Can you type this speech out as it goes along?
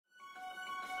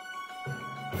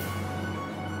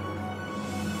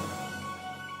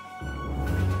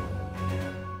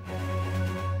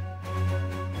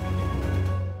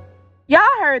Y'all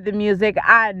heard the music.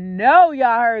 I know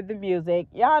y'all heard the music.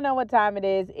 Y'all know what time it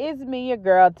is. It's me, your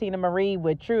girl, Tina Marie,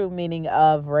 with true meaning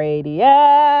of radiance.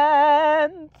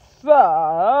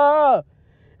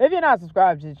 If you're not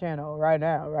subscribed to the channel right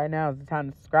now is the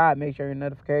time to subscribe. Make sure your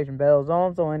notification bell's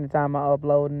on, so anytime I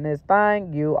upload in this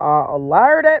thing, you are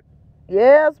alerted.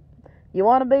 Yes, you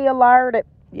want to be alerted.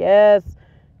 Yes,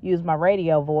 use my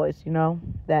radio voice,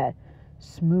 that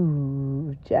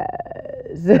smooth jazz.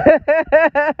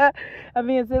 I'm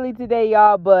being silly today,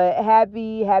 y'all, but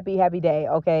happy day,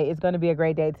 okay? It's going to be a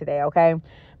great day today, okay?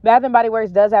 Bath & Body Works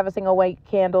does have a single wick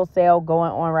candle sale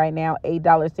going on right now.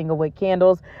 $8 single wick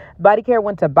candles. Body Care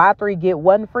went to buy 3, get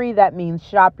 1 free. That means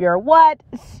shop your what?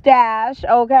 Stash,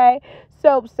 okay?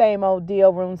 Soap, same old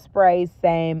deal. Room spray,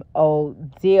 same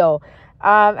old deal.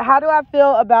 How do I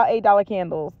feel about $8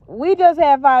 candles? We just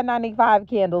had $5.95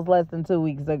 candles less than 2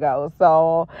 weeks ago.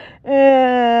 So,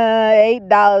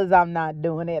 $8, I'm not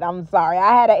doing it. I'm sorry.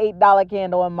 I had an $8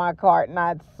 candle in my cart and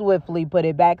I swiftly put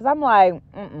it back because I'm like,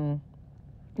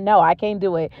 no, I can't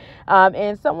do it.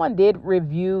 And someone did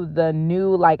review the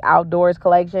new outdoors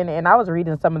collection, and I was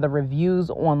reading some of the reviews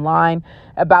online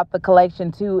about the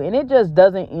collection too, and it just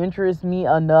doesn't interest me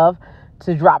enough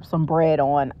to drop some bread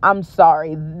on. I'm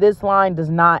sorry. This line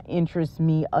does not interest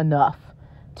me enough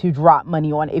to drop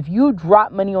money on. If you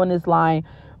drop money on this line,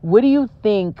 what do you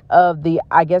think of the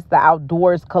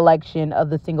outdoors collection of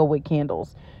the single wick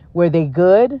candles? Were they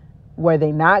good? Were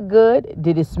they not good?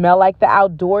 Did it smell like the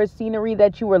outdoors scenery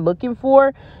that you were looking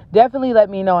for? Definitely let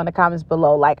me know in the comments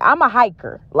below. I'm a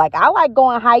hiker. I like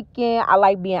going hiking. I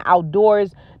like being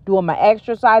outdoors, doing my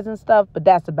exercise and stuff, but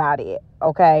that's about it,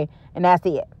 okay? And that's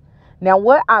it. Now,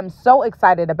 what I'm so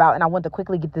excited about, and I want to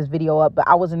quickly get this video up, but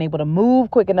I wasn't able to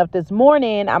move quick enough this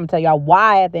morning. I'm going to tell y'all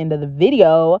why at the end of the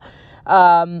video.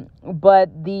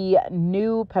 But the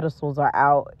new pedestals are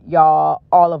out, y'all.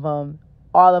 All of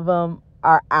them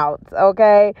are out,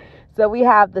 okay? So we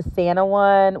have the Santa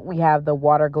one, we have the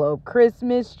water globe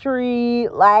Christmas tree,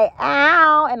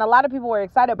 ow! And a lot of people were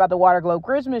excited about the water globe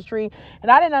Christmas tree,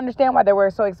 and I didn't understand why they were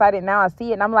so excited. Now I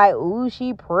see it, and I'm like, ooh,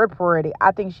 she pretty.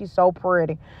 I think she's so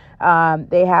pretty.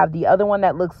 They have the other one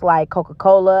that looks like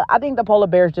Coca-Cola. I think the polar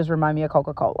bears just remind me of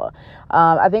Coca-Cola.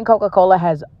 I think Coca-Cola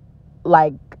has,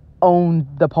 owned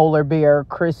the polar bear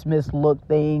Christmas look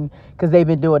thing because they've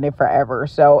been doing it forever.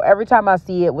 So every time I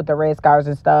see it with the red scarves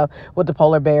and stuff with the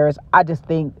polar bears, I just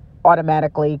think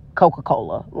automatically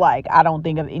Coca-Cola. I don't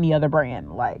think of any other brand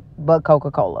but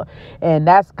Coca-Cola, and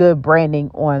that's good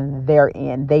branding on their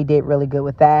end. They did really good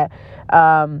with that.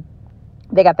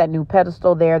 They got that new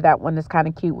pedestal there. That one is kind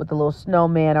of cute with the little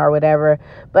snowman or whatever.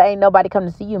 But ain't nobody come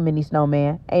to see you, mini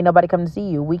snowman. Ain't nobody come to see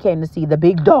you. We came to see the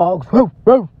big dogs.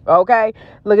 Okay?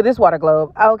 Look at this water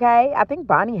globe. Okay? I think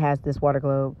Bonnie has this water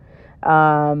globe.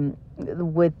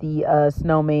 With the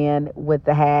snowman with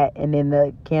the hat, and then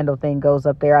the candle thing goes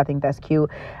up there. I think that's cute.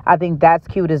 I think that's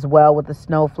cute as well with the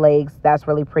snowflakes. That's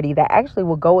really pretty. That actually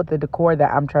will go with the decor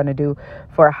that I'm trying to do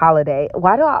for a holiday.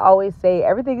 Why do I always say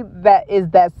everything that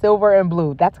is that silver and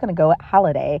blue? That's going to go at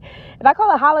holiday. And I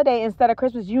call it holiday instead of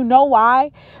Christmas. You know why?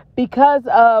 Because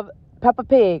of Peppa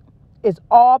Pig. It's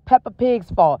all Peppa Pig's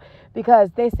fault,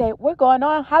 because they say we're going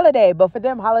on holiday, but for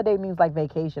them holiday means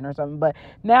vacation or something. But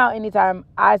now anytime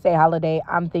I say holiday,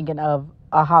 I'm thinking of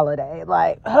a holiday.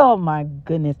 Oh my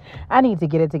goodness, I need to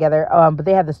get it together. But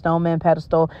they have the snowman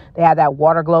pedestal. They have that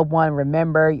water globe one.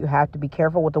 Remember, you have to be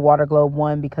careful with the water globe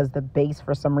one because the base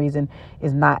for some reason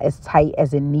is not as tight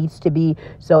as it needs to be.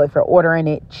 So if you're ordering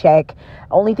it, check.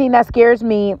 Only thing that scares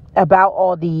me about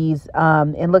all these,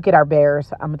 and look at our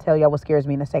bears. I'm gonna tell y'all what scares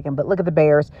me in a second, but look at the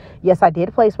bears. Yes, I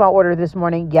did place my order this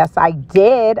morning. Yes, I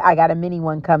did. I got a mini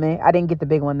one coming. I didn't get the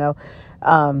big one though.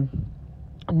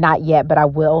 Not yet, but I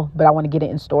will. But I want to get it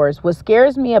in stores. What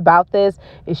scares me about this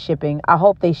is shipping. I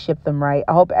hope they ship them right.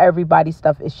 I hope everybody's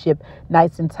stuff is shipped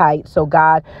nice and tight. So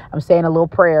God, I'm saying a little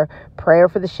prayer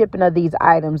for the shipping of these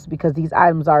items, because these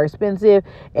items are expensive,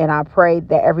 and I pray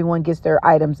that everyone gets their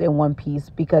items in one piece,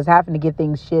 because having to get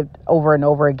things shipped over and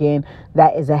over again,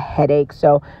 that is a headache.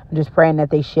 So I'm just praying that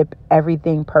they ship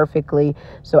everything perfectly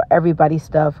so everybody's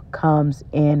stuff comes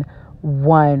in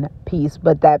one piece.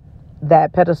 But that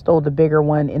pedestal, the bigger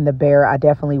one in the bear, I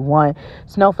definitely want.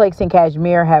 Snowflakes and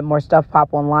Cashmere had more stuff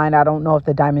pop online. I don't know if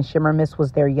the Diamond Shimmer Mist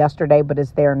was there yesterday, but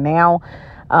it's there now.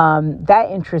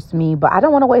 That interests me, but I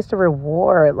don't want to waste a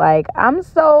reward. I'm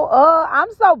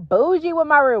so bougie with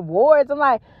my rewards.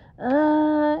 I'm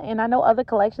and I know other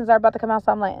collections are about to come out,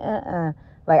 so I'm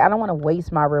Like, I don't want to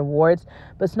waste my rewards.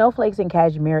 But Snowflakes and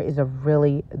Cashmere is a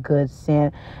really good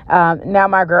scent. Now,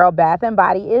 my girl Bath and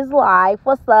Body is live.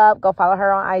 What's up? Go follow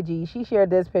her on IG. She shared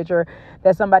this picture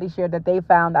that somebody shared that they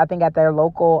found, I think, at their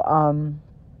local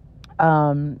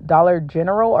Dollar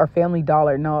General or Family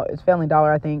Dollar. No, it's Family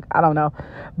Dollar, I think. I don't know.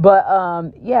 But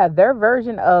yeah, their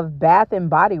version of Bath and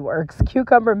Body Works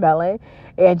cucumber melon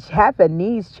and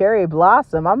Japanese cherry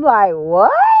blossom. I'm like,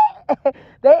 what?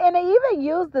 they even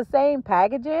use the same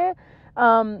packaging,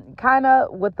 kind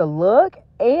of with the look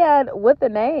and with the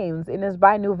names, and it's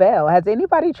by Nouvelle. Has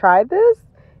anybody tried this?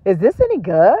 Is this any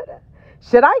good?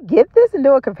 Should I get this and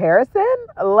do a comparison?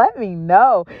 Let me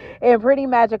know. And Pretty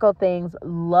Magical Things.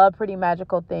 Love Pretty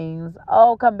Magical Things.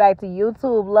 Oh, come back to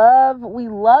YouTube. Love. We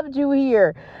loved you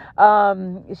here.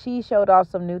 She showed off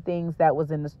some new things that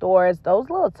was in the stores. Those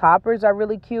little toppers are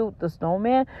really cute. The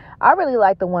snowman. I really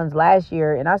like the ones last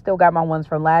year, and I still got my ones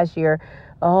from last year.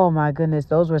 Oh my goodness,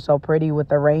 those were so pretty with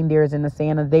the reindeers and the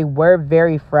Santa. They were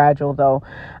very fragile though.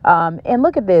 And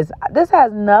look at this. This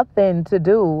has nothing to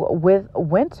do with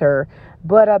winter,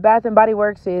 but Bath and Body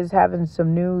Works is having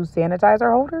some new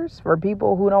sanitizer holders for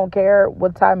people who don't care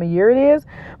what time of year it is.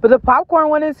 But the popcorn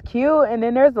one is cute, and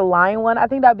then there's the lion one. I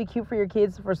think that'd be cute for your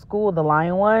kids for school, the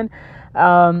lion one.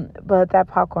 But that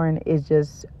popcorn is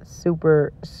just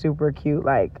super, super cute.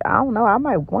 Like, I don't know, I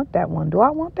might want that one. Do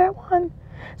I want that one?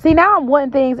 See, now I'm wanting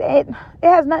things. It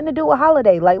has nothing to do with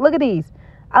holiday. Like, look at these.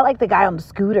 I like the guy on the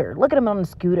scooter. Look at him on the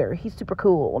scooter. He's super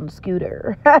cool on the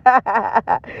scooter.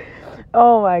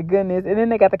 Oh, my goodness. And then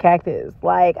they got the cactus.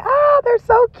 Like, they're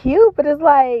so cute. But it's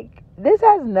like, this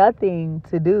has nothing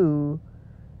to do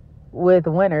with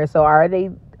winter. So are they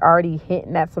already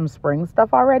hinting at some spring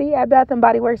stuff already at Bath and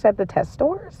Body Works at the test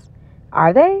stores?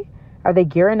 Are they? Are they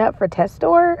gearing up for test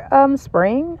store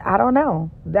spring? I don't know.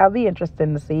 That'll be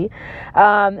interesting to see.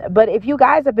 But if you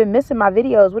guys have been missing my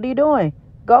videos, what are you doing?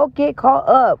 Go get caught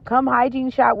up. Come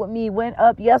hygiene shop with me. Went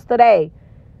up yesterday.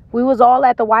 We was all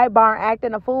at the White Barn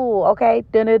acting a fool, okay?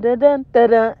 Dun dun dun dun dun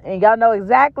dun. And y'all know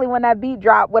exactly when that beat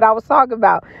dropped what I was talking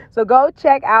about. So go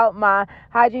check out my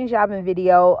hygiene shopping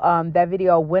video. That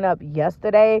video went up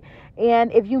yesterday.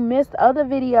 And if you missed other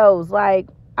videos, like,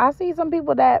 I see some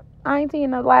people that I ain't seen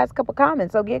the last couple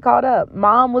comments, so get caught up.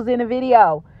 Mom was in a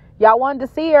video. Y'all wanted to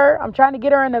see her. I'm trying to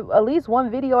get her in at least one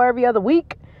video every other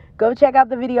week. Go check out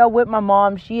the video with my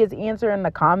mom. She is answering the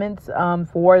comments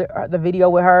for the video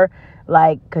with her,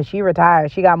 like, because she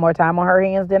retired. She got more time on her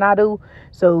hands than I do,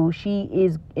 so she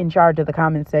is in charge of the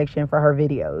comment section for her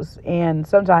videos and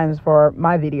sometimes for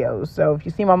my videos. So if you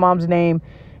see my mom's name,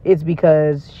 it's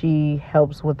because she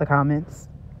helps with the comments,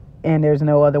 and there's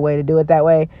no other way to do it that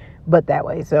way but that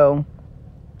way. So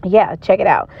yeah, check it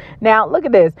out. Now look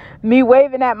at this, me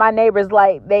waving at my neighbors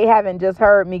like they haven't just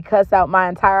heard me cuss out my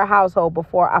entire household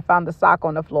before I found the sock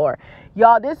on the floor.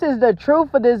 Y'all, this is the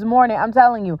truth for this morning. I'm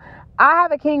telling you, I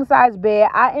have a king size bed.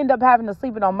 I end up having to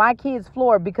sleep on my kids'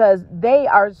 floor because they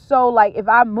are so, like, if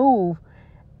I move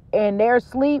and they're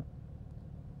asleep,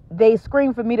 they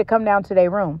scream for me to come down to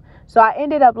their room. So I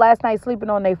ended up last night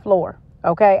sleeping on their floor.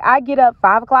 Okay, I get up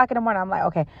 5 o'clock in the morning. I'm like,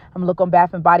 okay, I'm gonna look on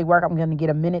Bath and Body Works. I'm gonna get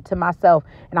a minute to myself,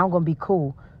 and I'm gonna be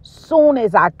cool. Soon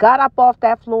as I got up off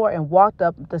that floor and walked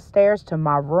up the stairs to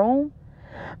my room,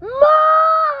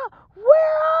 Ma,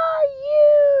 where are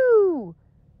you?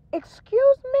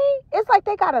 Excuse me? It's like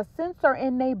they got a sensor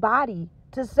in their body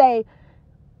to say,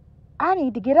 I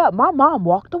need to get up. My mom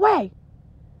walked away.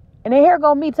 And then here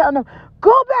go me telling them,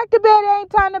 go back to bed. It ain't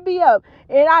time to be up.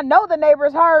 And I know the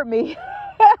neighbors heard me.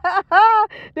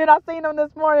 Then I seen them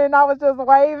this morning and I was just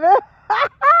waving.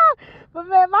 But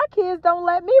man, my kids don't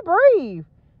let me breathe.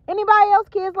 Anybody else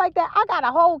kids like that? I got a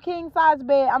whole king size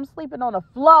bed. I'm sleeping on the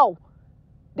floor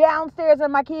downstairs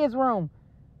in my kids' room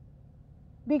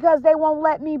because they won't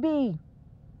let me be.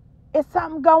 It's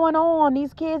something going on.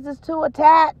 These kids is too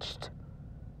attached.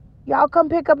 Y'all come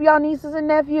pick up y'all nieces and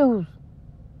nephews.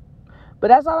 But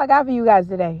that's all I got for you guys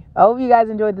today. I hope you guys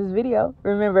enjoyed this video.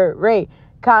 Remember, rate,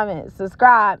 comment,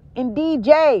 subscribe, and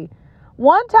DJ.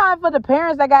 One time for the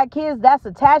parents that got kids that's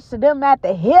attached to them at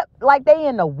the hip like they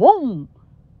in the womb.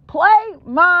 Play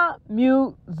my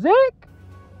music.